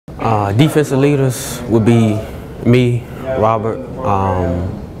Defensive leaders would be me, Robert,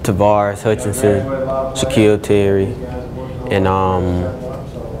 Tavares, Hutchinson, Shaquille Terry, and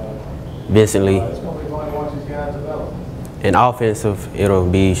Vincent Lee. And offensive, it'll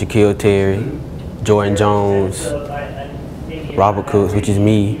be Shaquille Terry, Jordan Jones, Robert Cooks, which is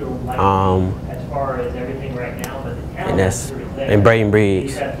me, and Brayden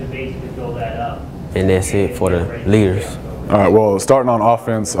Briggs. And that's it for the leaders. All right, well, starting on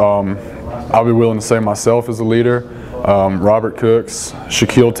offense, I'll be willing to say myself as a leader. Robert Cooks,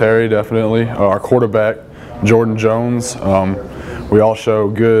 Shaquille Terry, definitely. Our quarterback, Jordan Jones. We all show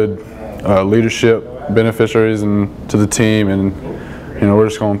good leadership beneficiaries to the team, and we're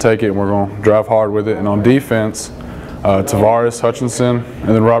just going to take it and we're going to drive hard with it. And on defense, Tavares, Hutchinson, and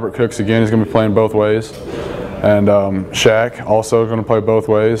then Robert Cooks again. He's going to be playing both ways, and Shaq also going to play both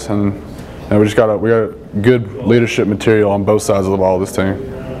ways. And we got good leadership material on both sides of the ball. This team.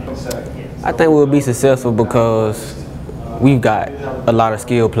 I think we'll be successful because we've got a lot of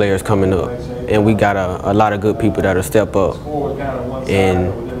skilled players coming up, and we got a lot of good people that'll step up,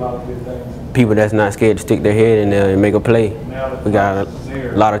 and people that's not scared to stick their head in there and make a play. We got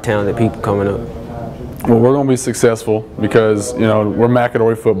a lot of talented people coming up. Well, we're going to be successful because we're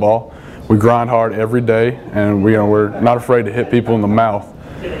McAdory football. We grind hard every day, and we're not afraid to hit people in the mouth.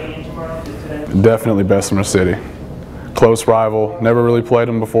 Definitely Bessemer City. Close rival. Never really played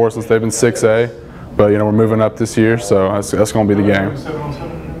them before since they've been 6A, but we're moving up this year, so that's going to be the game.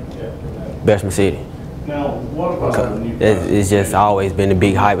 Bessemer City. It's just always been a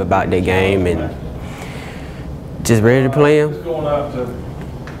big hype about that game, and just ready to play them.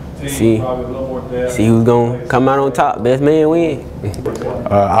 See who's gonna come out on top. Best man win.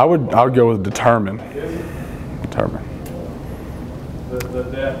 I would go with determined.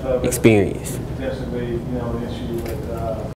 Experience.